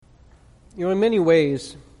You know, in many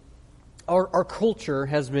ways, our culture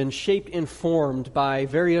has been shaped and formed by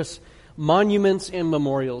various monuments and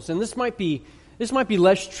memorials. And this might be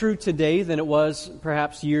less true today than it was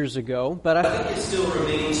perhaps years ago, but I think it still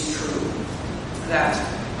remains true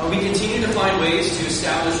that we continue to find ways to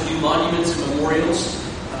establish new monuments and memorials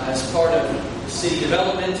as part of city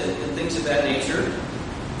development and things of that nature.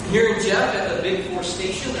 Here in Jeff, at the Big Four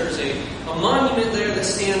Station, there's a monument there that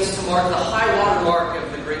stands to mark the high water mark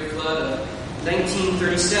of the Great Flood of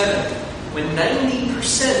 1937, when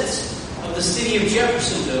 90% of the city of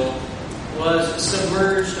Jeffersonville was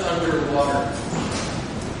submerged underwater.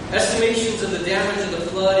 Estimations of the damage of the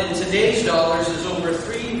flood in today's dollars is over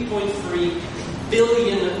 $3.3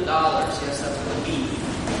 billion. Yes, that's what it means.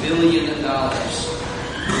 $1 billion.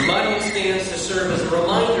 The monument stands to serve as a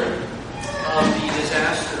reminder of the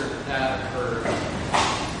disaster that occurred.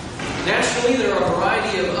 Nationally, there are a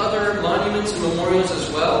variety of other monuments and memorials as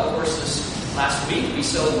well. Of course, this last week we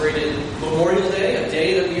celebrated Memorial Day, a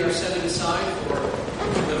day that we are setting aside for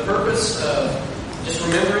the purpose of just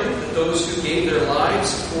remembering that those who gave their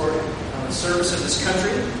lives for the service of this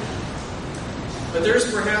country. But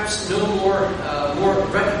there's perhaps no more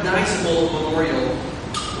recognizable memorial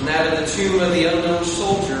than that of the tomb of the unknown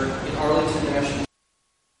soldier in Arlington National.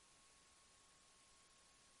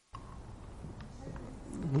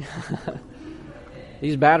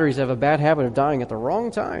 These batteries have a bad habit of dying at the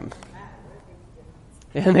wrong time.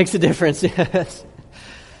 It makes a difference, yes.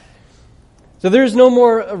 So there's no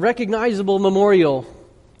more recognizable memorial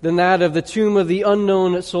than that of the tomb of the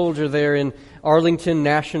unknown soldier there in Arlington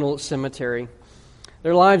National Cemetery.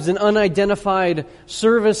 Their lives, an unidentified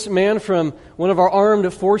serviceman from one of our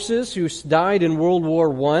armed forces who died in World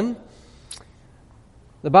War I.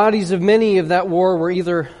 The bodies of many of that war were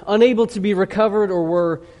either unable to be recovered or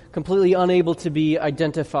were completely unable to be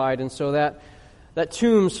identified. And so that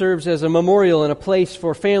tomb serves as a memorial and a place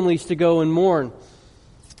for families to go and mourn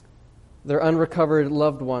their unrecovered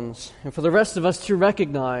loved ones. And for the rest of us to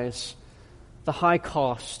recognize the high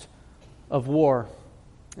cost of war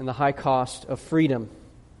and the high cost of freedom.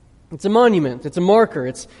 It's a monument. It's a marker.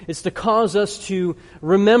 It's to cause us to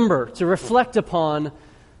remember, to reflect upon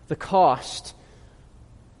the cost.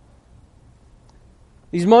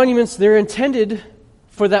 These monuments, they're intended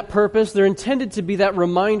for that purpose. They're intended to be that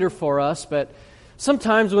reminder for us. But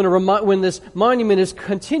sometimes when this monument is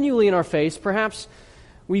continually in our face, perhaps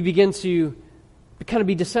we begin to kind of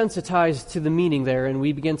be desensitized to the meaning there, and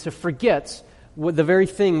we begin to forget the very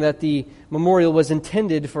thing that the memorial was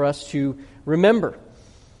intended for us to remember.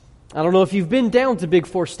 I don't know if you've been down to Big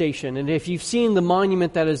Four Station, and if you've seen the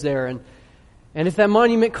monument that is there, and if that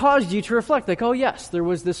monument caused you to reflect, like, oh yes, there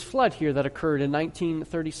was this flood here that occurred in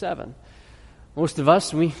 1937. Most of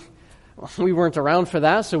us, we weren't around for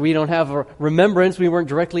that, so we don't have a remembrance. We weren't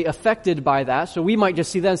directly affected by that, so we might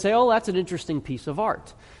just see that and say, oh, that's an interesting piece of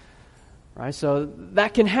art. Right? So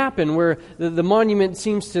that can happen where the monument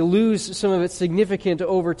seems to lose some of its significance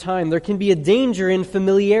over time. There can be a danger in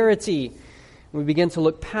familiarity. We begin to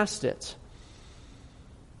look past it.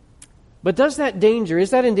 But is that danger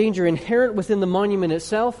inherent within the monument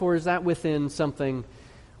itself, or is that within something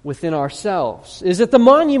within ourselves? Is it the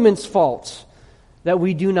monument's fault that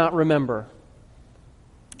we do not remember?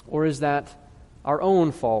 Or is that our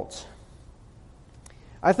own fault?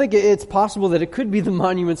 I think it's possible that it could be the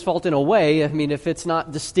monument's fault in a way. I mean, if it's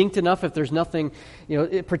not distinct enough, if there's nothing,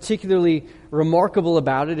 particularly remarkable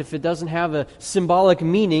about it, if it doesn't have a symbolic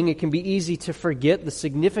meaning, it can be easy to forget the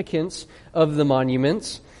significance of the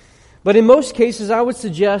monuments. But in most cases, I would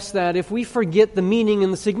suggest that if we forget the meaning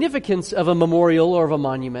and the significance of a memorial or of a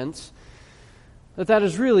monument, that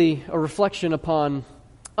is really a reflection upon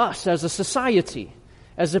us as a society,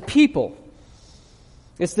 as a people.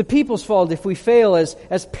 It's the people's fault if we fail as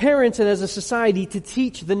parents and as a society to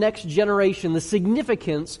teach the next generation the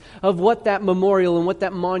significance of what that memorial and what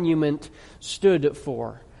that monument stood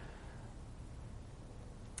for.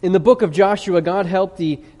 In the book of Joshua, God helped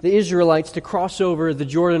the Israelites to cross over the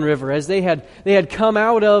Jordan River. As they had come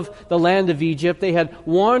out of the land of Egypt, they had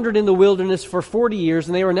wandered in the wilderness for 40 years,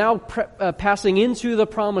 and they were now passing into the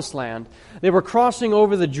Promised Land. They were crossing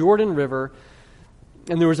over the Jordan River,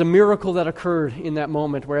 and there was a miracle that occurred in that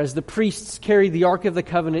moment, whereas the priests carried the Ark of the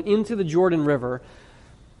Covenant into the Jordan River,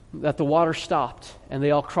 that the water stopped, and they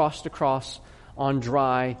all crossed across on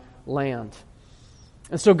dry land.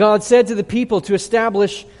 And so God said to the people to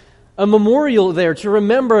establish a memorial there, to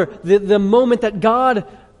remember the moment that God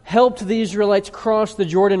helped the Israelites cross the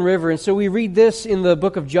Jordan River. And so we read this in the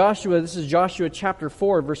book of Joshua. This is Joshua chapter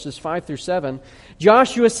 4, verses 5 through 7.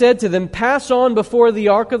 Joshua said to them, "Pass on before the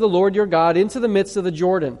ark of the Lord your God into the midst of the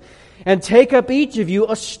Jordan. And take up each of you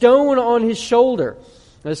a stone on his shoulder.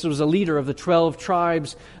 This was a leader of the 12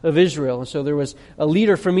 tribes of Israel. And so there was a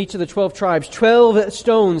leader from each of the 12 tribes. 12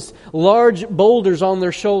 stones, large boulders on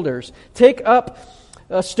their shoulders. Take up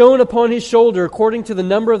a stone upon his shoulder according to the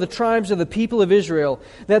number of the tribes of the people of Israel,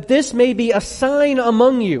 that this may be a sign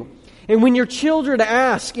among you. And when your children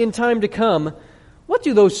ask in time to come, what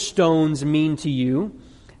do those stones mean to you?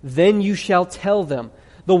 Then you shall tell them,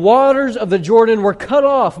 the waters of the Jordan were cut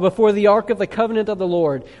off before the ark of the covenant of the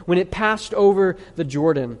Lord when it passed over the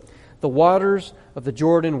Jordan. The waters of the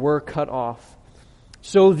Jordan were cut off.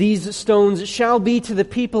 So these stones shall be to the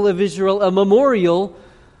people of Israel a memorial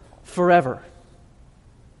forever.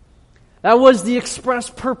 That was the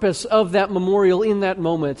express purpose of that memorial in that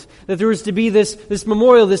moment. That there was to be this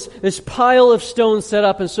memorial, this pile of stones set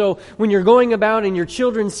up. And so when you're going about and your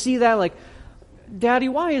children see that, like, Daddy,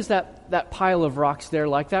 why is that pile of rocks there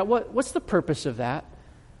like that? What's the purpose of that?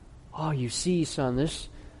 Oh, you see, son, this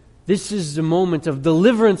is the moment of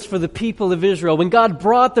deliverance for the people of Israel. When God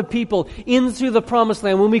brought the people into the promised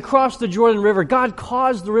land, when we crossed the Jordan River, God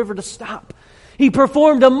caused the river to stop. He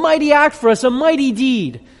performed a mighty act for us, a mighty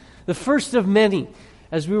deed. The first of many,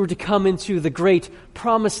 as we were to come into the great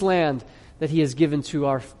promised land that He has given to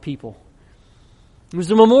our people. It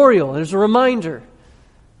was a memorial, it was a reminder.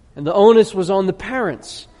 And the onus was on the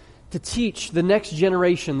parents to teach the next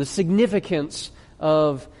generation the significance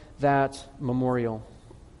of that memorial.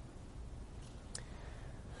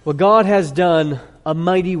 Well, God has done a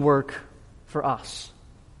mighty work for us.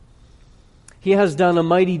 He has done a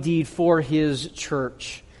mighty deed for His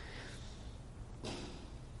church.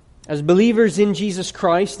 As believers in Jesus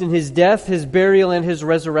Christ, in His death, His burial, and His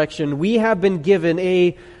resurrection, we have been given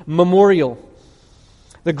a memorial.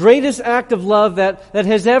 The greatest act of love that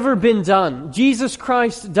has ever been done. Jesus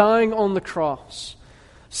Christ dying on the cross.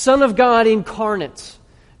 Son of God incarnate.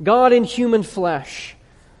 God in human flesh.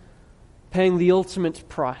 Paying the ultimate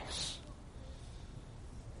price.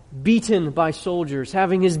 Beaten by soldiers.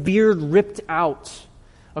 Having His beard ripped out.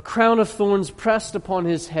 A crown of thorns pressed upon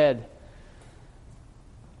His head.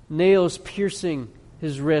 Nails piercing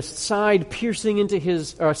His wrist. Spears piercing into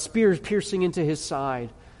His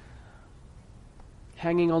side.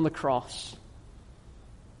 Hanging on the cross,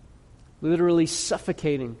 literally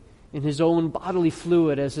suffocating in His own bodily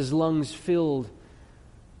fluid as His lungs filled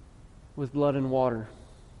with blood and water.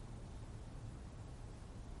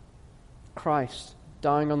 Christ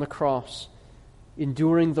dying on the cross,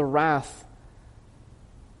 enduring the wrath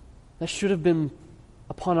that should have been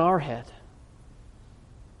upon our head.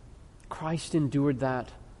 Christ endured that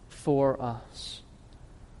for us.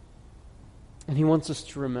 And He wants us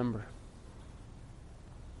to remember.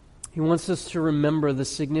 He wants us to remember the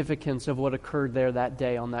significance of what occurred there that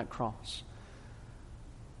day on that cross.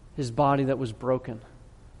 His body that was broken.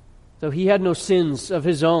 Though He had no sins of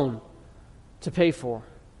His own to pay for,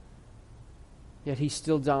 yet He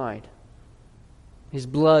still died. His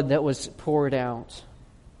blood that was poured out.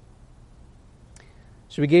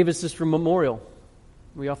 So He gave us this memorial.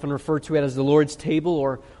 We often refer to it as the Lord's table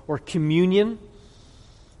or communion.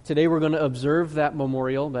 Today we're going to observe that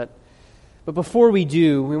memorial, but before we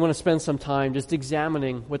do, we want to spend some time just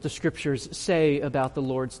examining what the Scriptures say about the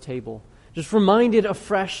Lord's table. Just reminded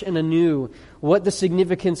afresh and anew what the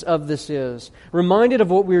significance of this is. Reminded of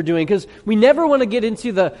what we're doing. Because we never want to get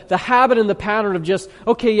into the habit and the pattern of just,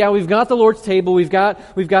 okay, yeah, we've got the Lord's table, we've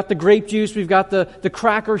got the grape juice, we've got the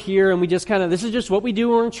cracker here, and we just kind of, this is just what we do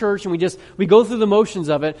when we're in church, and we go through the motions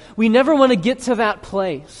of it. We never want to get to that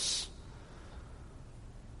place.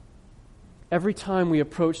 Every time we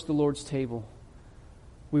approach the Lord's table,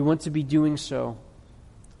 we want to be doing so,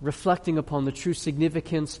 reflecting upon the true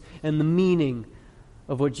significance and the meaning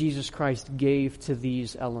of what Jesus Christ gave to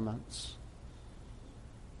these elements.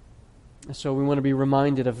 And so we want to be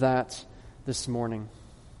reminded of that this morning.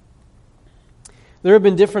 There have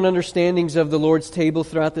been different understandings of the Lord's table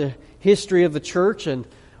throughout the history of the church, and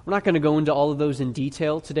we're not going to go into all of those in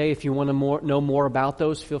detail today. If you want to know more about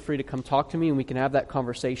those, feel free to come talk to me and we can have that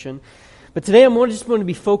conversation. But today I'm just going to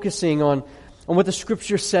be focusing on what the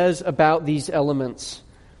Scripture says about these elements.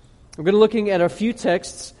 We're going to be looking at a few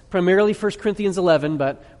texts, primarily 1 Corinthians 11,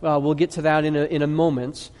 but we'll get to that in a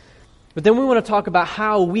moment. But then we want to talk about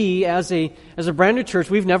how we, as a brand new church,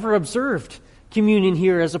 we've never observed communion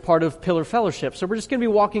here as a part of Pillar Fellowship. So we're just going to be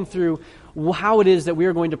walking through how it is that we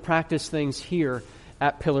are going to practice things here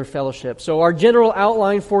at Pillar Fellowship. So our general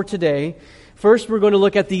outline for today, first we're going to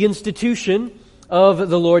look at the institution of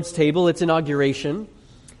the Lord's table, its inauguration.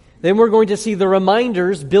 Then we're going to see the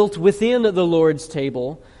reminders built within the Lord's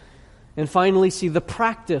table. And finally see the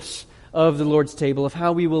practice of the Lord's table, of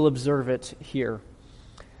how we will observe it here.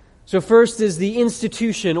 So first is the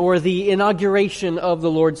institution or the inauguration of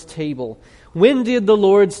the Lord's table. When did the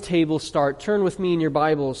Lord's table start? Turn with me in your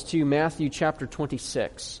Bibles to Matthew chapter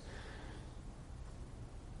 26.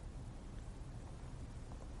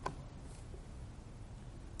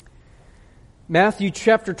 Matthew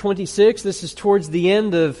chapter 26, this is towards the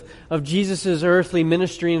end of Jesus' earthly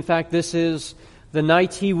ministry. In fact, this is the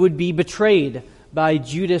night he would be betrayed by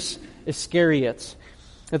Judas Iscariot.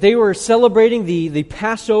 They were celebrating the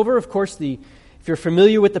Passover. Of course, if you're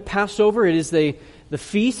familiar with the Passover, it is the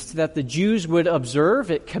feast that the Jews would observe.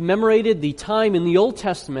 It commemorated the time in the Old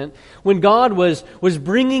Testament when God was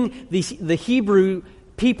bringing the Hebrew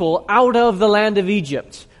people out of the land of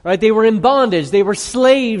Egypt. Right? They were in bondage. They were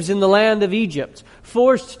slaves in the land of Egypt,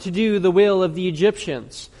 forced to do the will of the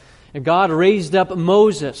Egyptians. And God raised up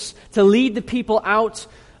Moses to lead the people out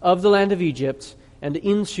of the land of Egypt and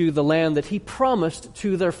into the land that he promised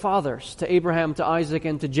to their fathers, to Abraham, to Isaac,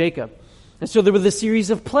 and to Jacob. And so there were the series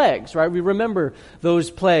of plagues, right? We remember those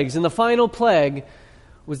plagues. And the final plague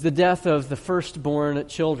was the death of the firstborn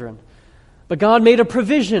children. But God made a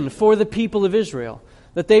provision for the people of Israel,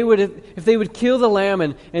 that they would, if they would kill the lamb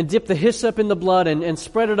and dip the hyssop in the blood and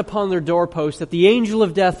spread it upon their doorpost, that the angel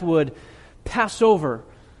of death would pass over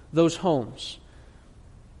those homes.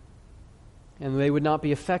 And they would not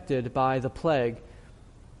be affected by the plague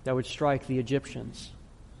that would strike the Egyptians.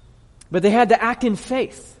 But they had to act in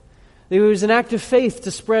faith. It was an act of faith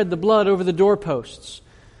to spread the blood over the doorposts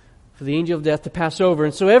for the angel of death to pass over.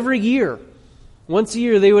 And so every year, once a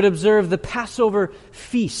year, they would observe the Passover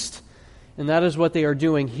feast. And that is what they are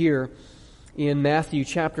doing here in Matthew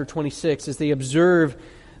chapter 26 as they observe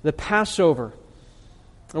the Passover.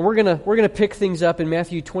 And we're going to pick things up in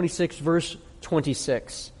Matthew 26 verse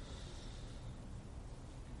 26.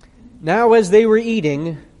 Now as they were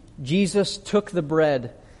eating, Jesus took the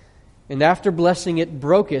bread, and after blessing it,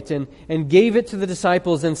 broke it and gave it to the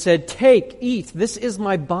disciples and said, "Take, eat, this is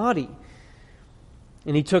my body."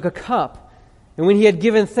 And he took a cup, and when he had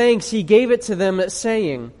given thanks, he gave it to them,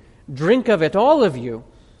 saying, "Drink of it, all of you,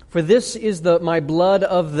 for this is my blood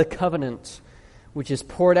of the covenant, which is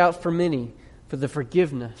poured out for many for the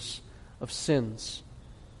forgiveness of sins.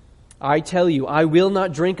 I tell you, I will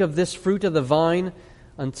not drink of this fruit of the vine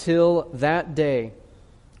until that day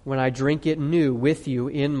when I drink it new with you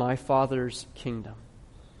in my Father's kingdom."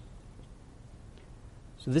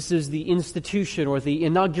 So this is the institution or the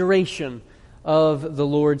inauguration of the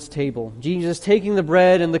Lord's table. Jesus taking the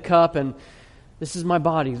bread and the cup, and this is my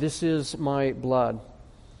body, this is my blood.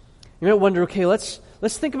 You might wonder, okay, let's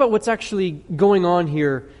think about what's actually going on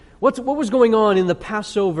here. What was going on in the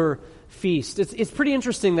Passover feast? It's pretty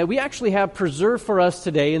interesting that we actually have preserved for us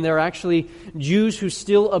today, and there are actually Jews who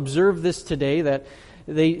still observe this today, that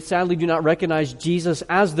they sadly do not recognize Jesus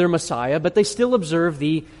as their Messiah, but they still observe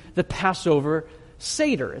the Passover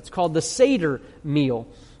Seder. It's called the Seder meal.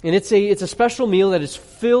 And it's a special meal that is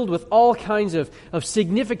filled with all kinds of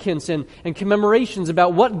significance and commemorations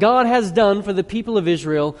about what God has done for the people of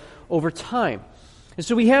Israel over time. And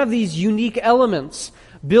so we have these unique elements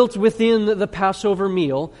built within the Passover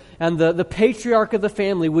meal, and the patriarch of the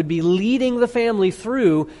family would be leading the family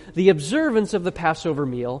through the observance of the Passover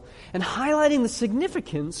meal and highlighting the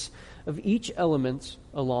significance of each element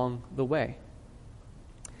along the way.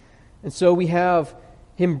 And so we have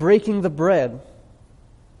him breaking the bread.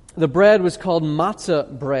 The bread was called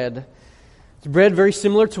matzah bread. It's bread very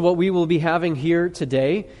similar to what we will be having here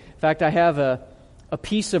today. In fact, I have a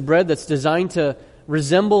piece of bread that's designed to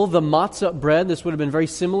resemble the matzah bread. This would have been very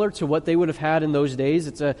similar to what they would have had in those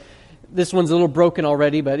days. This one's a little broken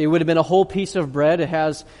already, but it would have been a whole piece of bread. It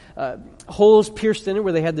has holes pierced in it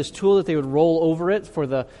where they had this tool that they would roll over it for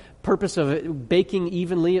the purpose of it baking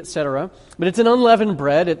evenly, etc. But it's an unleavened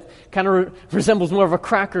bread. It kind of resembles more of a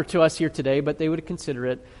cracker to us here today, but they would consider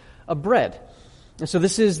it a bread. And so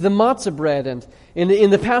this is the matzah bread. And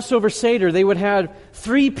in the Passover Seder, they would have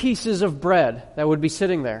 3 pieces of bread that would be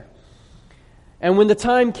sitting there. And when the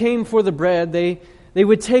time came for the bread, they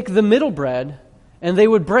would take the middle bread and they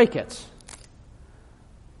would break it.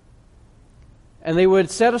 And they would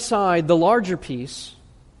set aside the larger piece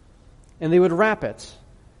and they would wrap it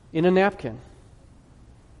in a napkin.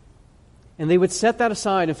 And they would set that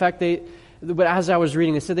aside. In fact, as I was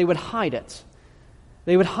reading, they said they would hide it.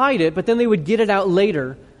 They would hide it, but then they would get it out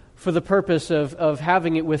later for the purpose of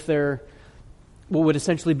having it with what would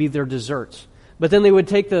essentially be their dessert. But then they would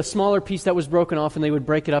take the smaller piece that was broken off and they would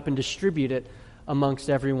break it up and distribute it amongst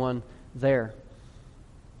everyone there.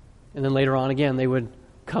 And then later on again, they would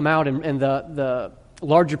come out and the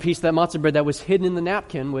larger piece of that matzah bread that was hidden in the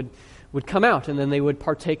napkin would come out, and then they would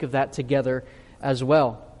partake of that together as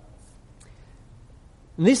well.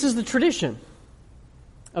 And this is the tradition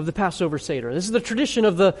of the Passover Seder. This is the tradition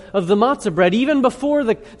of the matzah bread, even before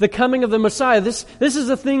the coming of the Messiah. This is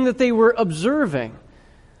a thing that they were observing.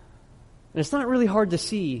 And it's not really hard to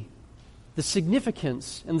see the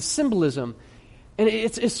significance and the symbolism. And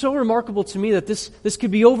it's so remarkable to me that this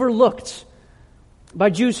could be overlooked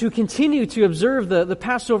by Jews who continue to observe the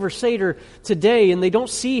Passover Seder today, and they don't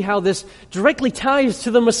see how this directly ties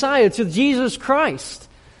to the Messiah, to Jesus Christ.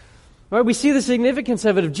 Right? We see the significance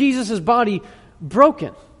of it, of Jesus' body broken.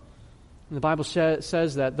 And the Bible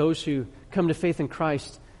says that those who come to faith in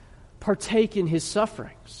Christ partake in His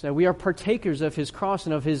sufferings, that we are partakers of His cross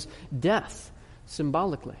and of His death,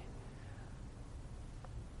 symbolically.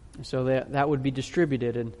 And so that would be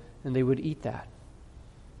distributed, and they would eat that.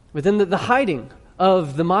 But then the hiding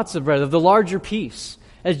of the matzah bread, of the larger piece,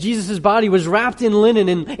 as Jesus' body was wrapped in linen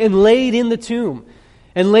and laid in the tomb,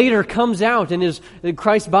 and later comes out and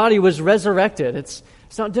Christ's body was resurrected. It's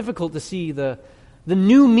not difficult to see the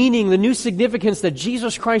new meaning, the new significance that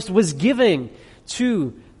Jesus Christ was giving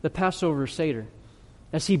to the Passover Seder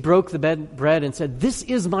as He broke the bread and said, "This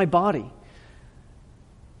is my body.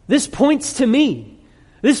 This points to me.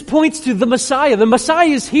 This points to the Messiah. The Messiah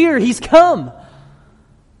is here. He's come.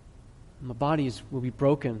 My body will be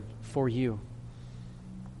broken for you."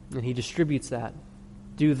 And He distributes that.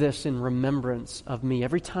 Do this in remembrance of me.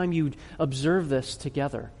 Every time you observe this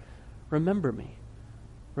together, remember me.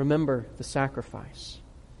 Remember the sacrifice.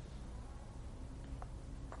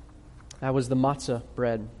 That was the matzah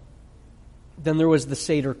bread. Then there was the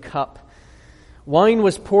Seder cup. Wine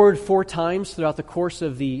was poured 4 times throughout the course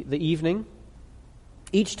of the evening,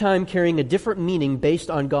 each time carrying a different meaning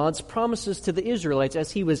based on God's promises to the Israelites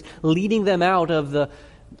as He was leading them out of the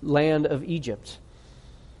land of Egypt.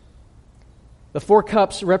 The 4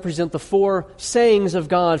 cups represent the 4 sayings of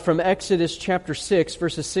God from Exodus chapter 6,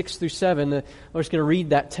 verses 6 through 7. I'm just going to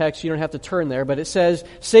read that text. You don't have to turn there. But it says,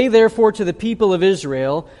 "Say therefore to the people of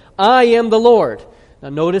Israel, I am the Lord." Now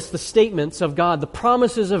notice the statements of God, the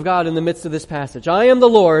promises of God in the midst of this passage. "I am the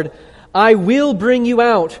Lord. I will bring you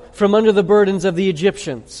out from under the burdens of the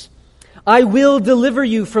Egyptians. I will deliver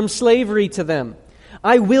you from slavery to them.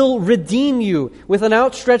 I will redeem you with an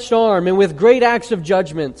outstretched arm and with great acts of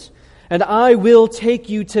judgment. And I will take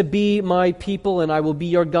you to be my people, and I will be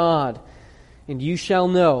your God. And you shall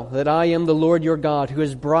know that I am the Lord your God, who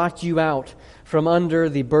has brought you out from under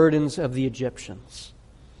the burdens of the Egyptians."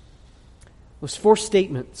 Those 4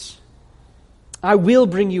 statements. I will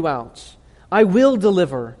bring you out. I will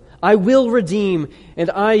deliver. I will redeem.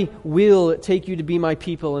 And I will take you to be my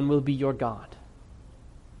people and will be your God.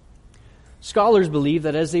 Scholars believe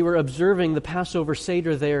that as they were observing the Passover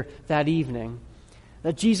Seder there that evening,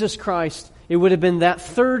 that Jesus Christ, it would have been that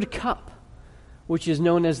 3rd cup, which is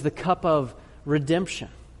known as the cup of redemption.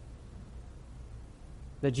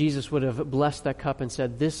 That Jesus would have blessed that cup and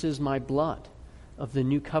said, "This is my blood of the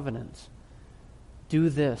new covenant. Do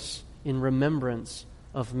this in remembrance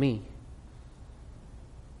of me."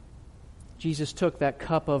 Jesus took that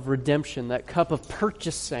cup of redemption, that cup of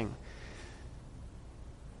purchasing.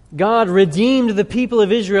 God redeemed the people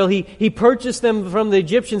of Israel. He purchased them from the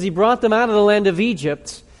Egyptians. He brought them out of the land of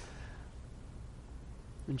Egypt.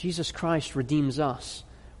 And Jesus Christ redeems us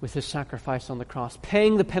with His sacrifice on the cross,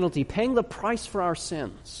 paying the penalty, paying the price for our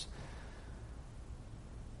sins.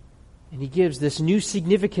 And He gives this new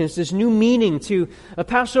significance, this new meaning to a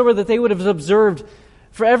Passover that they would have observed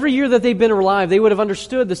for every year that they've been alive. They would have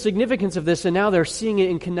understood the significance of this, and now they're seeing it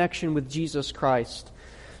in connection with Jesus Christ.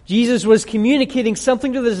 Jesus was communicating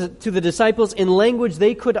something to the disciples in language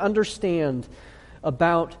they could understand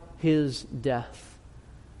about His death,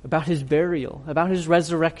 about His burial, about His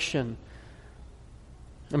resurrection.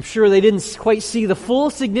 I'm sure they didn't quite see the full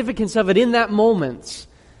significance of it in that moment.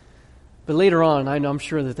 But later on, I'm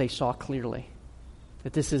sure that they saw clearly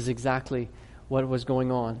that this is exactly what was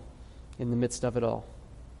going on in the midst of it all.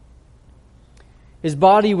 His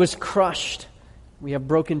body was crushed. We have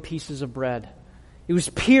broken pieces of bread. It was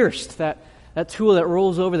pierced. That tool that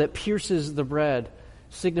rolls over, that pierces the bread,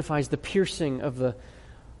 signifies the piercing of the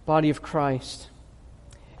body of Christ.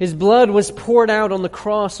 His blood was poured out on the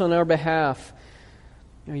cross on our behalf.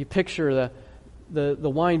 You picture the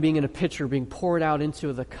wine being in a pitcher, being poured out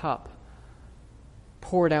into the cup,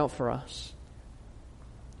 poured out for us.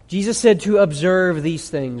 Jesus said to observe these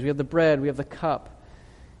things. We have the bread, we have the cup,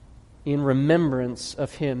 in remembrance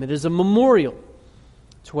of Him. It is a memorial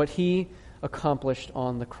to what He accomplished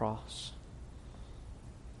on the cross.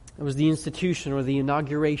 It was the institution or the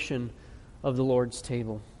inauguration of the Lord's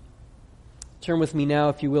table. Turn with me now,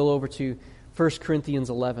 if you will, over to 1 Corinthians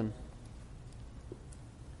 11.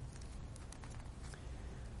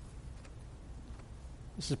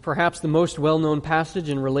 This is perhaps the most well-known passage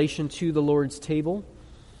in relation to the Lord's table.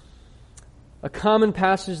 A common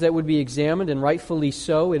passage that would be examined, and rightfully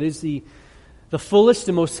so. It is the fullest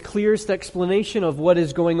and most clearest explanation of what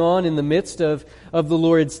is going on in the midst of the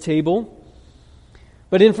Lord's table.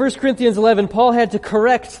 But in 1 Corinthians 11, Paul had to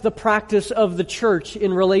correct the practice of the church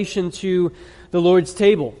in relation to the Lord's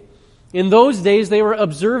table. In those days, they were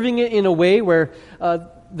observing it in a way where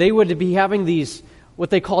they would be having these,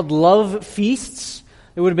 what they called love feasts.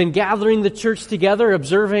 They would have been gathering the church together,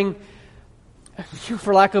 observing,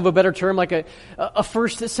 for lack of a better term, like a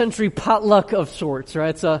first century potluck of sorts, right?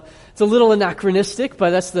 It's a little anachronistic, but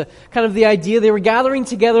that's the kind of the idea. They were gathering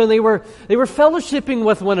together and they were fellowshipping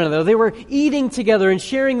with one another. They were eating together and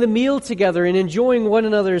sharing the meal together and enjoying one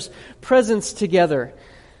another's presence together.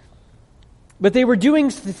 But they were doing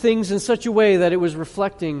things in such a way that it was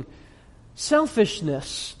reflecting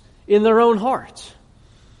selfishness in their own heart.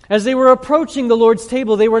 As they were approaching the Lord's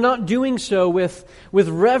table, they were not doing so with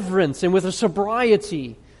reverence and with a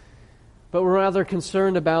sobriety, but were rather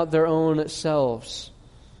concerned about their own selves.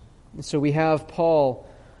 And so we have Paul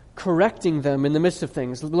correcting them in the midst of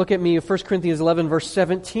things. Look at me, 1 Corinthians 11, verse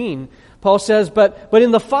 17. Paul says, But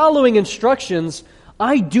in the following instructions,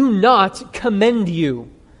 I do not commend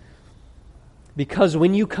you, because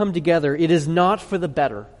when you come together, it is not for the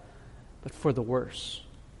better, but for the worse.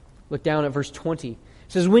 Look down at verse 20.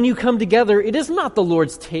 It says, when you come together, it is not the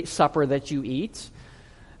Lord's supper that you eat.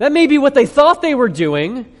 That may be what they thought they were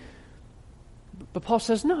doing. But Paul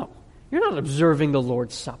says, no, you're not observing the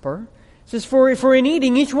Lord's supper. It says, for in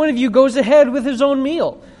eating, each one of you goes ahead with his own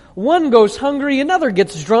meal. One goes hungry, another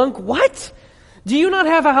gets drunk. What? Do you not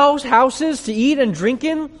have houses to eat and drink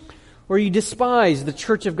in? Or you despise the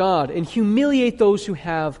church of God and humiliate those who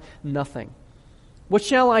have nothing? What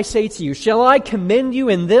shall I say to you? Shall I commend you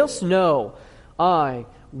in this? No, I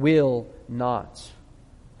will not.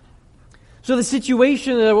 So the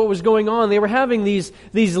situation of what was going on, they were having these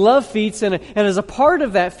love feasts, and as a part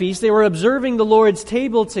of that feast, they were observing the Lord's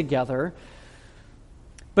table together.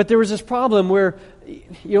 But there was this problem where,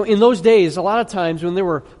 in those days, a lot of times when there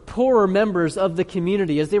were poorer members of the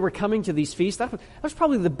community, as they were coming to these feasts, that was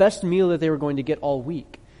probably the best meal that they were going to get all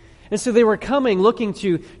week. And so they were coming looking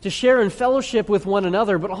to share in fellowship with one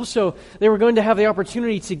another, but also they were going to have the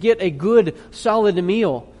opportunity to get a good, solid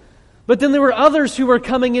meal. But then there were others who were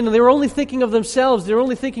coming in and they were only thinking of themselves. They were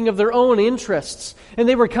only thinking of their own interests. And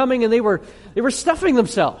they were coming and they were stuffing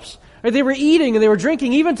themselves. Or they were eating and they were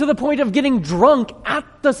drinking, even to the point of getting drunk at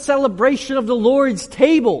the celebration of the Lord's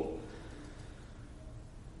table.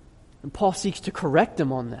 And Paul seeks to correct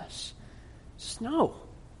them on this. He says, no,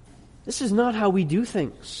 this is not how we do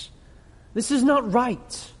things. This is not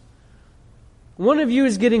right. One of you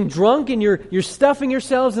is getting drunk and you're stuffing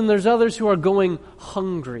yourselves, and there's others who are going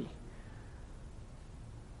hungry.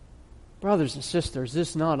 Brothers and sisters,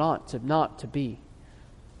 this ought not to be.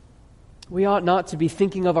 We ought not to be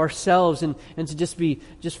thinking of ourselves and to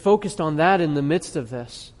just focused on that in the midst of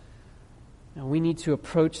this. Now, we need to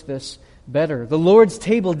approach this better. The Lord's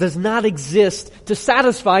table does not exist to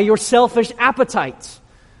satisfy your selfish appetites.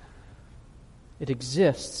 It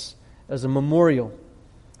exists as a memorial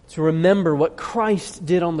to remember what Christ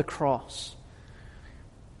did on the cross.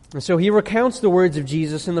 And so he recounts the words of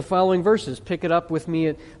Jesus in the following verses. Pick it up with me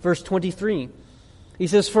at verse 23. He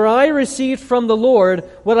says, For I received from the Lord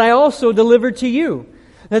what I also delivered to you,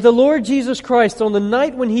 that the Lord Jesus Christ, on the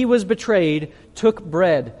night when he was betrayed, took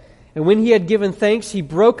bread. And when he had given thanks, he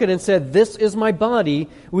broke it and said, This is my body,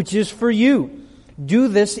 which is for you. Do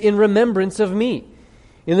this in remembrance of me.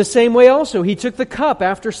 In the same way also, he took the cup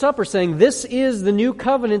after supper, saying, This is the new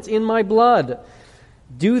covenant in my blood.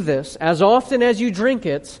 Do this as often as you drink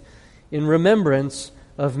it in remembrance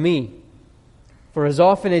of me. For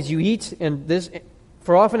often as you eat this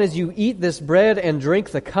bread and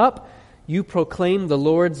drink the cup, you proclaim the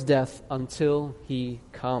Lord's death until he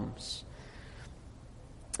comes.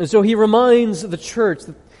 And so he reminds the church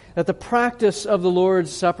that the practice of the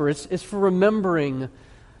Lord's Supper is for remembering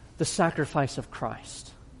the sacrifice of Christ.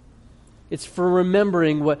 It's for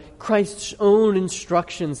remembering what Christ's own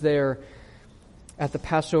instructions there at the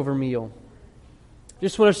Passover meal.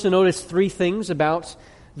 Just want us to notice three things about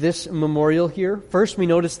this memorial here. First, we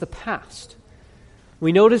notice the past.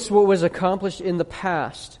 We notice what was accomplished in the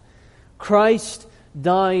past. Christ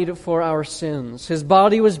died for our sins. His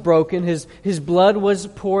body was broken, his blood was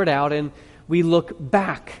poured out, and we look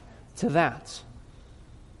back to that.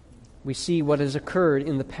 We see what has occurred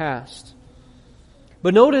in the past.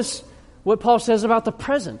 But notice what Paul says about the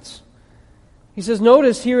present. He says,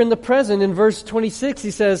 notice here in the present, in verse 26,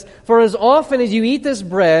 he says, For as often as you eat this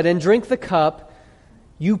bread and drink the cup,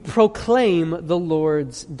 you proclaim the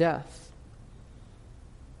Lord's death.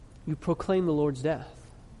 You proclaim the Lord's death.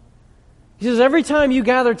 He says every time you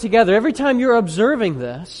gather together, every time you're observing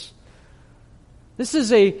this, this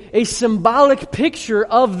is a symbolic picture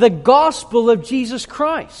of the gospel of Jesus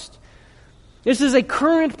Christ. This is a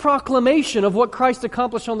current proclamation of what Christ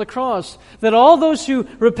accomplished on the cross, that all those who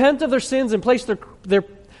repent of their sins and place their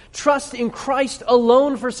trust in Christ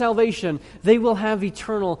alone for salvation, they will have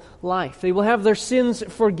eternal life. They will have their sins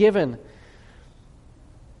forgiven.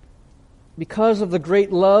 Because of the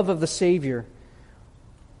great love of the Savior,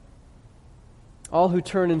 all who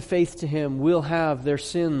turn in faith to Him will have their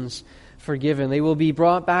sins forgiven. They will be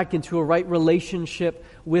brought back into a right relationship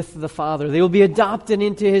with the Father. They will be adopted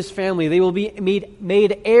into His family. They will be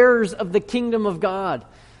made heirs of the kingdom of God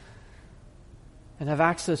and have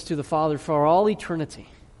access to the Father for all eternity.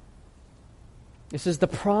 This is the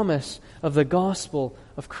promise of the gospel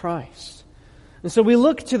of Christ. And so we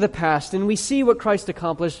look to the past and we see what Christ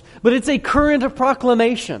accomplished, but it's a current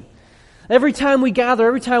proclamation. Every time we gather,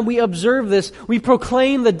 every time we observe this, we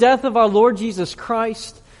proclaim the death of our Lord Jesus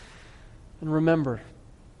Christ. And remember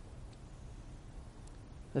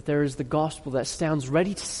that there is the gospel that stands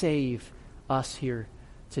ready to save us here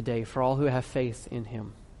today for all who have faith in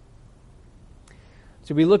Him.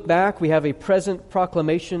 So we look back, we have a present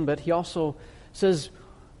proclamation, but He also says,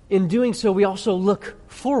 in doing so, we also look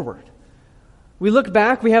forward. We look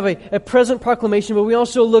back, we have a present proclamation, but we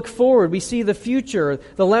also look forward. We see the future.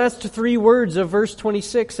 The last three words of verse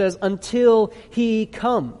 26 says, until He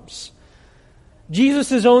comes.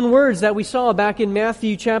 Jesus' own words that we saw back in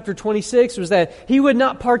Matthew chapter 26 was that He would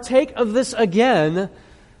not partake of this again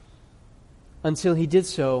until He did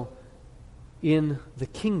so in the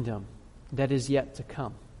kingdom that is yet to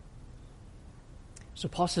come. So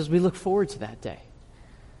Paul says we look forward to that day.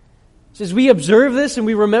 He says we observe this and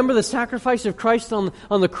we remember the sacrifice of Christ on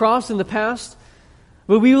the cross in the past,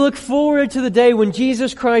 but we look forward to the day when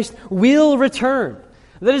Jesus Christ will return.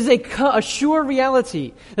 That is a sure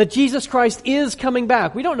reality that Jesus Christ is coming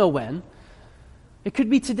back. We don't know when. It could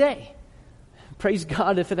be today. Praise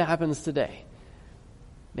God if it happens today.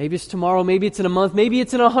 Maybe it's tomorrow, maybe it's in a month, maybe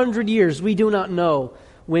it's in 100 years. We do not know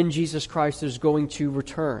when Jesus Christ is going to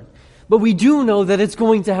return. But we do know that it's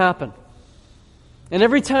going to happen. And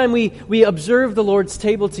every time we observe the Lord's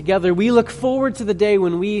table together, we look forward to the day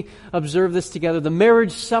when we observe this together, the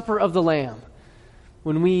marriage supper of the Lamb,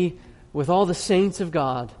 when we, with all the saints of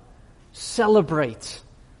God, celebrate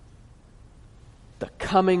the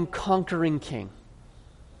coming conquering King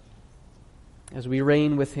as we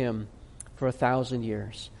reign with Him for 1,000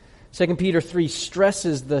 years. 2 Peter 3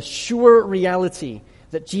 stresses the sure reality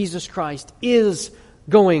that Jesus Christ is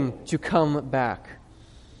going to come back.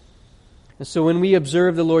 And so when we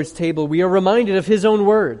observe the Lord's table, we are reminded of His own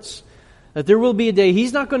words, that there will be a day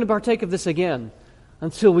He's not going to partake of this again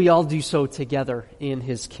until we all do so together in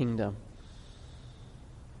His kingdom.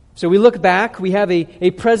 So we look back, we have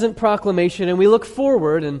a present proclamation, and we look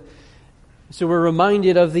forward, and so we're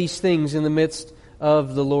reminded of these things in the midst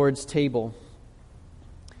of the Lord's table.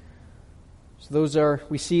 So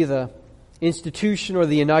we see the institution or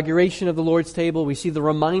the inauguration of the Lord's table. We see the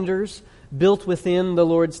reminders built within the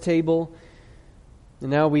Lord's table. And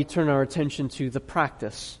now we turn our attention to the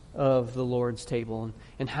practice of the Lord's table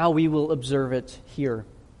and how we will observe it here.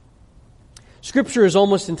 Scripture is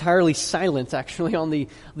almost entirely silent, actually, on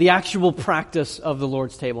the actual practice of the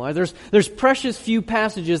Lord's table. There's precious few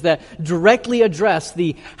passages that directly address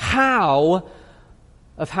the how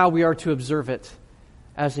of how we are to observe it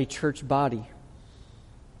as a church body.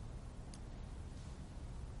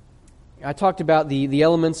 I talked about the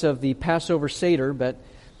elements of the Passover Seder, but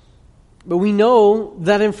we know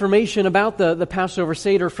that information about the Passover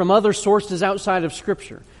Seder from other sources outside of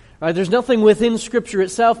Scripture. Right? There's nothing within Scripture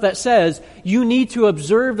itself that says you need to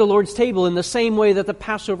observe the Lord's table in the same way that the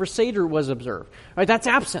Passover Seder was observed. Right? That's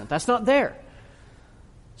absent. That's not there.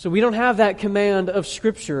 So we don't have that command of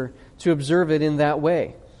Scripture to observe it in that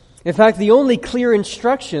way. In fact, the only clear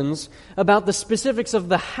instructions about the specifics of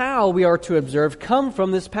the how we are to observe come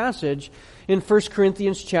from this passage in 1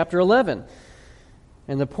 Corinthians chapter 11.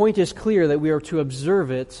 And the point is clear that we are to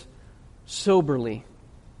observe it soberly.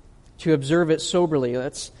 To observe it soberly.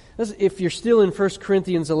 If you're still in 1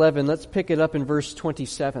 Corinthians 11, let's pick it up in verse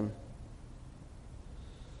 27. It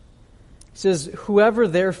says, "Whoever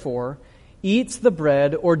therefore eats the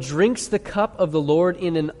bread or drinks the cup of the Lord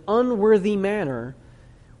in an unworthy manner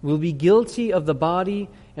will be guilty of the body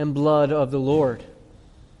and blood of the Lord.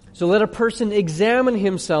 So let a person examine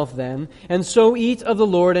himself then, and so eat of the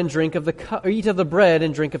Lord and drink of the cup, or eat of the bread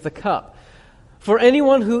and drink of the cup. For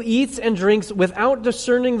anyone who eats and drinks without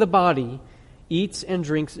discerning the body eats and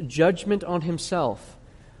drinks judgment on himself.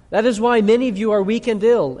 That is why many of you are weak and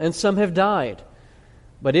ill, and some have died.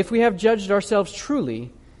 But if we have judged ourselves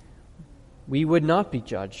truly, we would not be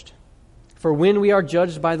judged. For when we are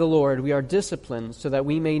judged by the Lord, we are disciplined so that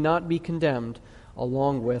we may not be condemned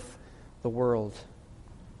along with the world.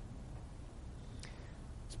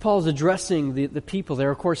 Paul is addressing the people there.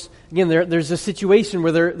 Of course, again, there's a situation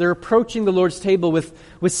where they're approaching the Lord's table with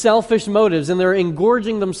selfish motives, and they're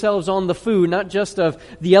engorging themselves on the food, not just of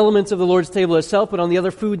the elements of the Lord's table itself, but on the other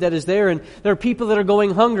food that is there. And there are people that are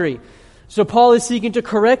going hungry. So Paul is seeking to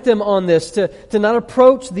correct them on this, to not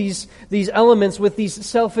approach these elements with these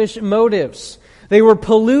selfish motives. They were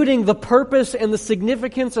polluting the purpose and the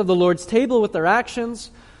significance of the Lord's table with their actions.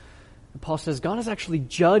 And Paul says, God has actually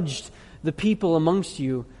judged the people amongst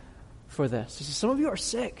you for this. He says, some of you are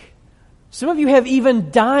sick. Some of you have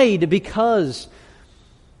even died because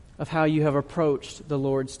of how you have approached the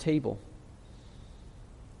Lord's table.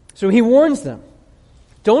 So he warns them,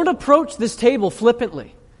 don't approach this table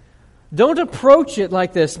flippantly. Don't approach it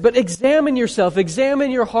like this, but examine yourself,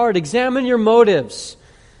 examine your heart, examine your motives.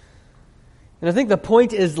 And I think the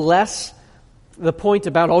point is less the point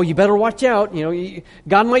about, oh, you better watch out.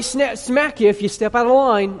 God might smack you if you step out of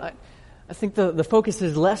line. I think the focus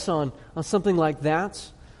is less on something like that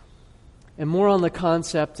and more on the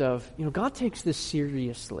concept of, God takes this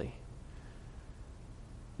seriously.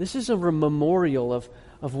 This is a memorial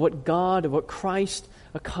of what Christ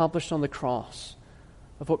accomplished on the cross,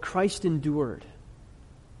 of what Christ endured.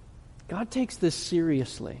 God takes this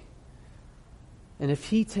seriously. And if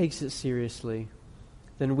He takes it seriously,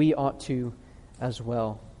 then we ought to as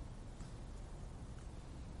well.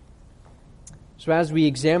 So as we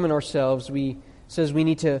examine ourselves, says we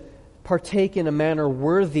need to partake in a manner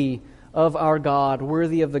worthy of our God,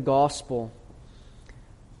 worthy of the gospel.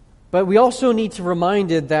 But we also need to be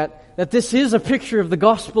reminded that this is a picture of the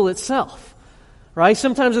gospel itself. Right?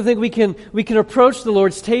 Sometimes I think we can approach the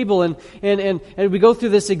Lord's table and we go through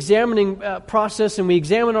this examining process, and we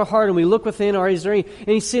examine our heart and we look within, is there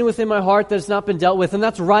any sin within my heart that has not been dealt with? And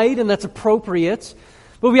that's right and that's appropriate.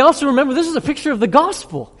 But we also remember this is a picture of the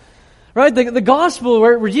gospel. Right? The gospel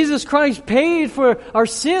where Jesus Christ paid for our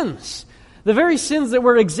sins. The very sins that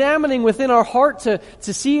we're examining within our heart to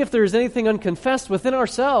see if there's anything unconfessed within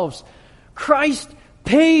ourselves. Christ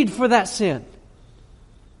paid for that sin.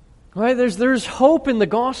 Right? There's hope in the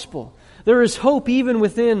gospel. There is hope even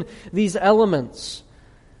within these elements.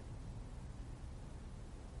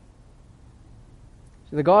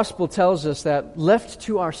 The gospel tells us that left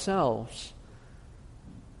to ourselves,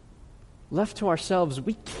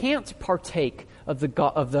 we can't partake of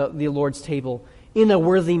the Lord's table in a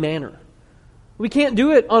worthy manner. We can't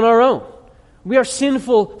do it on our own. We are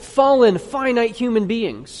sinful, fallen, finite human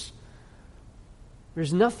beings.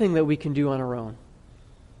 There's nothing that we can do on our own.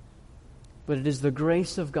 But it is the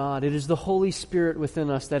grace of God, it is the Holy Spirit within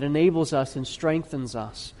us that enables us and strengthens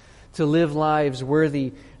us to live lives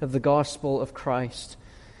worthy of the gospel of Christ.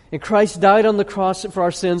 And Christ died on the cross for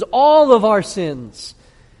our sins, all of our sins,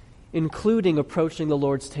 including approaching the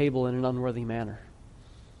Lord's table in an unworthy manner.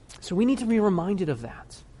 So we need to be reminded of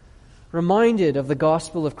that. Reminded of the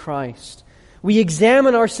gospel of Christ. We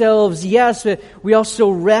examine ourselves, yes, but we also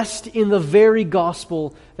rest in the very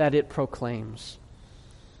gospel that it proclaims.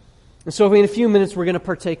 And so in a few minutes we're going to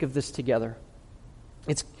partake of this together.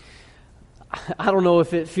 I don't know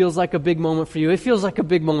if it feels like a big moment for you. It feels like a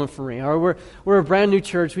big moment for me. We're a brand new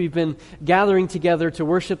church. We've been gathering together to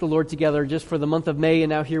worship the Lord together just for the month of May, and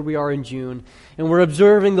now here we are in June. And we're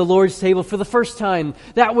observing the Lord's table for the first time,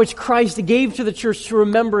 that which Christ gave to the church to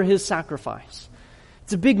remember His sacrifice.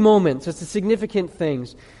 It's a big moment. It's a significant thing.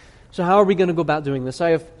 So how are we going to go about doing this? I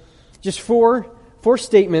have just four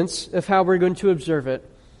statements of how we're going to observe it.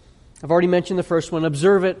 I've already mentioned the first one.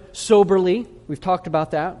 Observe it soberly. We've talked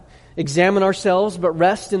about that. Examine ourselves, but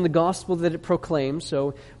rest in the gospel that it proclaims.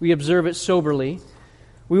 So we observe it soberly.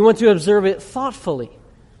 We want to observe it thoughtfully.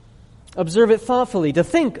 Observe it thoughtfully. To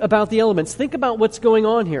think about the elements. Think about what's going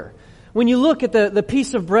on here. When you look at the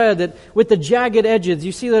piece of bread that with the jagged edges,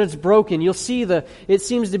 you see that it's broken. You'll see it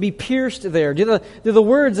seems to be pierced there. Do the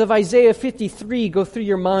words of Isaiah 53 go through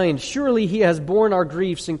your mind? Surely He has borne our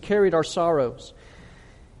griefs and carried our sorrows.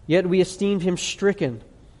 Yet we esteemed Him stricken,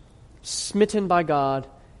 smitten by God,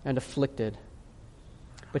 and afflicted.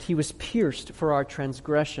 But He was pierced for our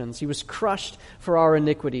transgressions. He was crushed for our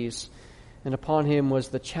iniquities. And upon Him was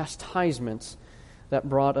the chastisement that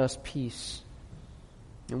brought us peace.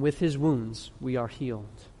 And with His wounds we are healed.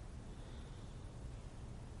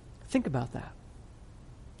 Think about that.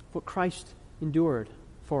 What Christ endured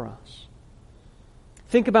for us.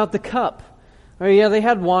 Think about the cup Oh, yeah, they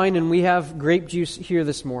had wine, and we have grape juice here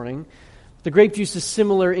this morning. The grape juice is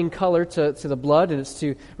similar in color to the blood, and it's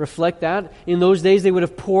to reflect that. In those days, they would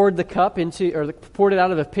have poured the cup poured it out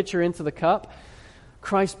of a pitcher into the cup.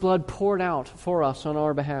 Christ's blood poured out for us on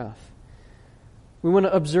our behalf. We want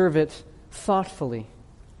to observe it thoughtfully.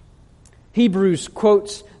 Hebrews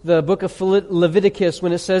quotes the book of Leviticus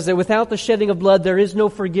when it says that without the shedding of blood, there is no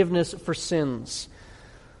forgiveness for sins.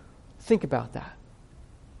 Think about that.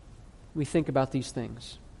 We think about these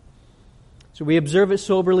things. So we observe it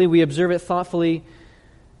soberly, we observe it thoughtfully.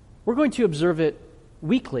 We're going to observe it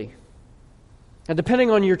weekly. And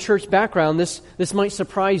depending on your church background, this might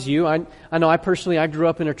surprise you. I know I grew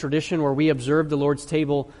up in a tradition where we observed the Lord's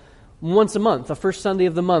table once a month. The first Sunday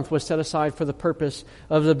of the month was set aside for the purpose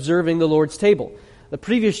of observing the Lord's table. The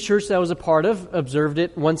previous church that I was a part of observed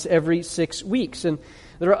it once every 6 weeks. And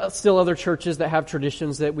there are still other churches that have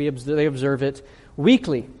traditions that they observe it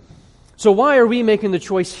weekly. So why are we making the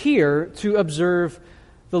choice here to observe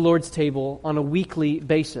the Lord's table on a weekly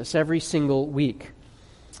basis, every single week?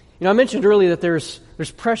 You know, I mentioned earlier that there's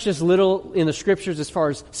precious little in the Scriptures as far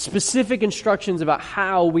as specific instructions about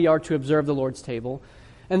how we are to observe the Lord's table,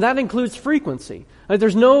 and that includes frequency.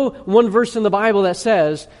 There's no one verse in the Bible that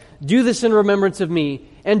says, do this in remembrance of me,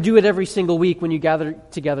 and do it every single week when you gather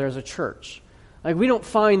together as a church. We don't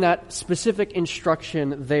find that specific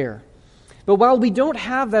instruction there. But while we don't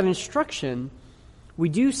have that instruction, we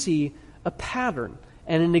do see a pattern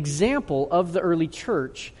and an example of the early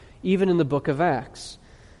church, even in the book of Acts.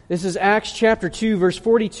 This is Acts chapter 2, verse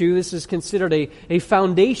 42. This is considered a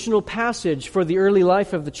foundational passage for the early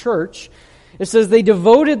life of the church. It says, they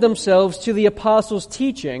devoted themselves to the apostles'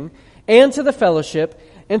 teaching and to the fellowship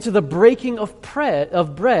and to the breaking of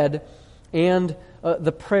bread and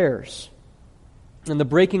the prayers. And the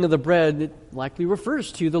breaking of the bread, it likely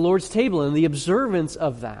refers to the Lord's table and the observance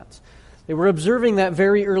of that. They were observing that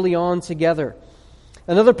very early on together.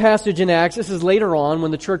 Another passage in Acts, this is later on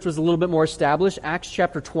when the church was a little bit more established, Acts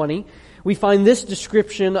chapter 20. We find this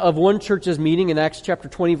description of one church's meeting in Acts chapter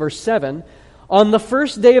 20, verse 7. On the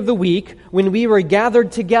first day of the week, when we were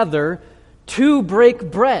gathered together to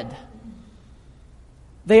break bread.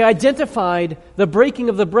 They identified the breaking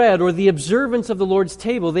of the bread or the observance of the Lord's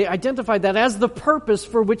table. They identified that as the purpose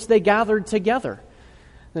for which they gathered together.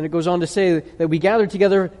 Then it goes on to say that we gathered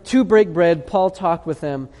together to break bread. Paul talked with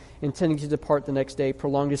them, intending to depart the next day,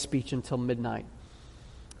 prolonged his speech until midnight.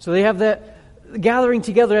 So they have that gathering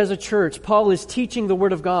together as a church. Paul is teaching the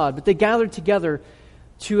Word of God, but they gathered together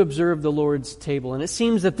to observe the Lord's table. And it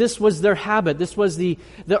seems that this was their habit. This was the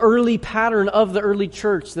early pattern of the early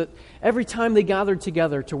church, that every time they gathered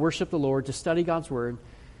together to worship the Lord, to study God's Word,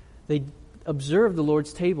 they observed the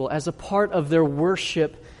Lord's table as a part of their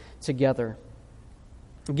worship together.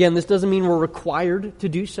 Again, this doesn't mean we're required to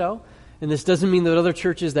do so. And this doesn't mean that other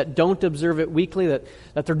churches that don't observe it weekly, that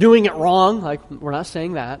they're doing it wrong. We're not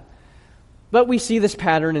saying that. But we see this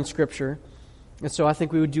pattern in Scripture. And so I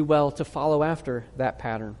think we would do well to follow after that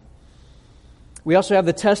pattern. We also have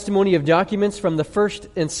the testimony of documents from the 1st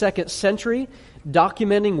and 2nd century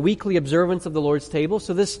documenting weekly observance of the Lord's table.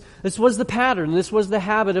 So this was the pattern. This was the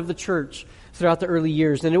habit of the church throughout the early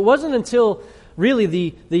years. And it wasn't until really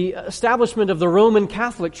the establishment of the Roman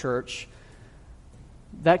Catholic Church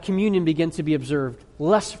that communion began to be observed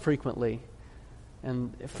less frequently.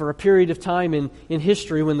 And for a period of time in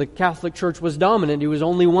history when the Catholic Church was dominant, it was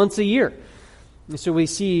only once a year. And so we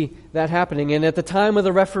see that happening. And at the time of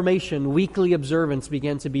the Reformation, weekly observance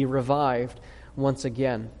began to be revived once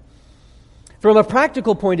again. From a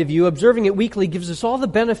practical point of view, observing it weekly gives us all the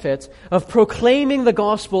benefits of proclaiming the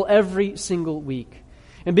gospel every single week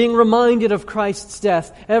and being reminded of Christ's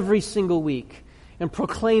death every single week and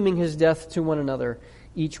proclaiming His death to one another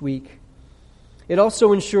each week. It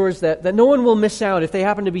also ensures that no one will miss out if they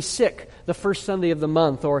happen to be sick the first Sunday of the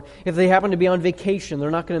month, or if they happen to be on vacation,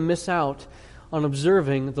 they're not going to miss out on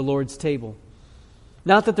observing the Lord's table.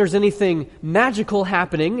 Not that there's anything magical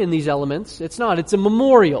happening in these elements. It's not. It's a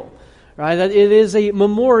memorial, right? It is a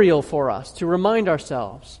memorial for us to remind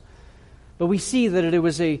ourselves. But we see that it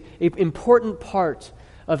was an important part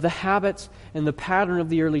of the habits and the pattern of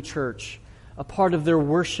the early church, a part of their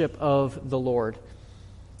worship of the Lord.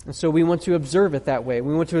 And so we want to observe it that way.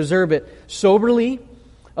 We want to observe it soberly,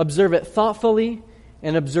 observe it thoughtfully,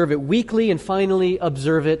 and observe it weekly, and finally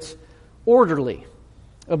observe it orderly.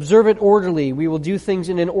 Observe it orderly. We will do things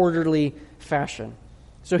in an orderly fashion.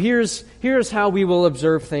 So here's how we will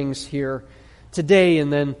observe things here today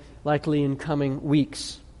and then likely in coming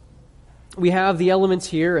weeks. We have the elements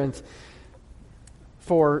here, and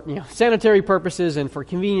for sanitary purposes and for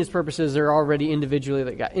convenience purposes, they're already individually.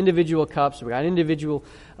 They got individual cups. We got individual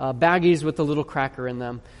baggies with the little cracker in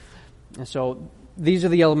them. And so these are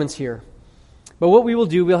the elements here. But what we will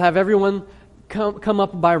do, we'll have everyone come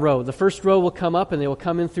up by row. The first row will come up, and they will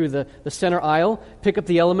come in through the center aisle, pick up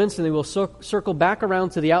the elements, and they will circle back around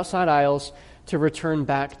to the outside aisles to return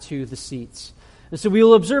back to the seats. And so we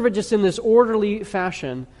will observe it just in this orderly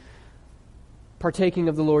fashion, partaking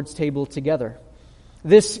of the Lord's table together.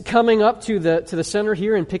 This coming up to the center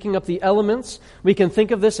here and picking up the elements, we can think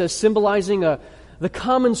of this as symbolizing the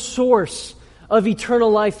common source of eternal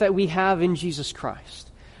life that we have in Jesus Christ.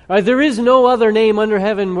 Right? There is no other name under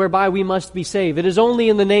heaven whereby we must be saved. It is only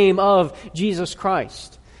in the name of Jesus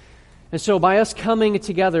Christ. And so by us coming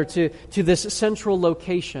together to this central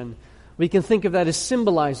location, we can think of that as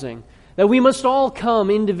symbolizing that we must all come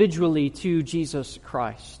individually to Jesus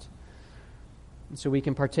Christ. And so we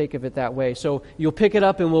can partake of it that way. So you'll pick it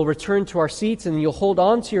up and we'll return to our seats, and you'll hold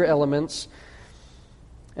on to your elements,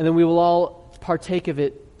 and then we will all partake of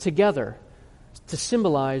it together to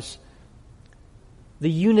symbolize the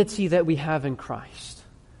unity that we have in Christ.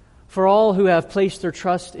 For all who have placed their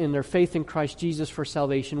trust in their faith in Christ Jesus for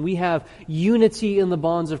salvation, we have unity in the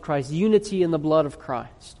bonds of Christ, unity in the blood of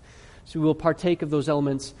Christ. So we will partake of those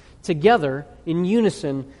elements together in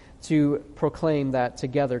unison to proclaim that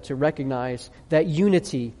together, to recognize that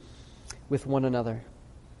unity with one another.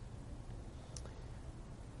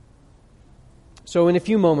 So in a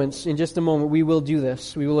few moments, in just a moment, we will do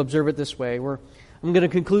this. We will observe it this way. I'm going to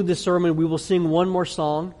conclude this sermon. We will sing one more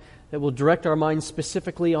song that will direct our minds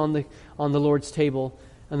specifically on the Lord's table.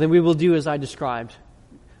 And then we will do as I described.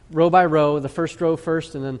 Row by row, the first row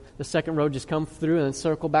first, and then the second row, just come through and then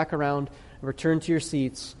circle back around and return to your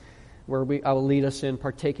seats, where I will lead us in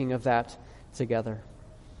partaking of that together.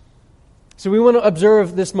 So we want to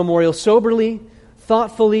observe this memorial soberly,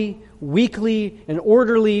 thoughtfully, weekly, and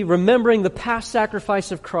orderly, remembering the past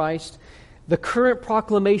sacrifice of Christ, the current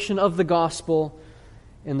proclamation of the gospel,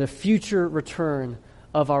 and the future return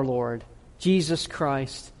of our Lord. Jesus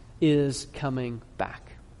Christ is coming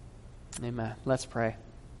back. Amen. Let's pray.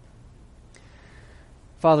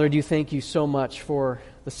 Father, I do thank you so much for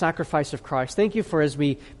the sacrifice of Christ. Thank you for, as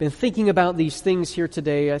we've been thinking about these things here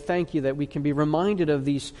today, I thank you that we can be reminded of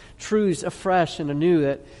these truths afresh and anew,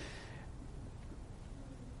 that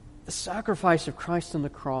the sacrifice of Christ on the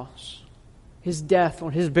cross, His death,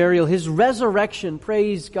 or His burial, His resurrection,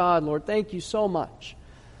 praise God, Lord, thank you so much.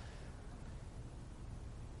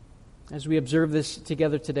 As we observe this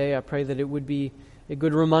together today, I pray that it would be a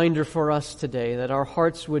good reminder for us today, that our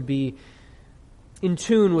hearts would be in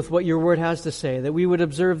tune with what your word has to say, that we would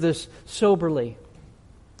observe this soberly,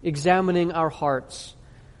 examining our hearts,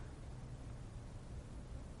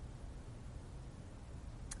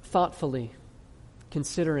 thoughtfully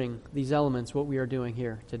considering these elements, what we are doing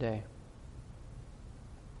here today.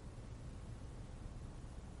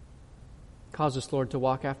 Cause us, Lord, to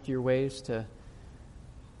walk after your ways, to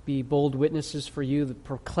be bold witnesses for you,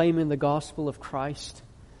 proclaiming the gospel of Christ.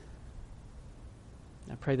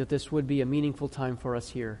 I pray that this would be a meaningful time for us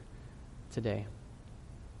here today.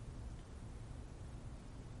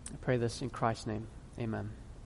 I pray this in Christ's name. Amen.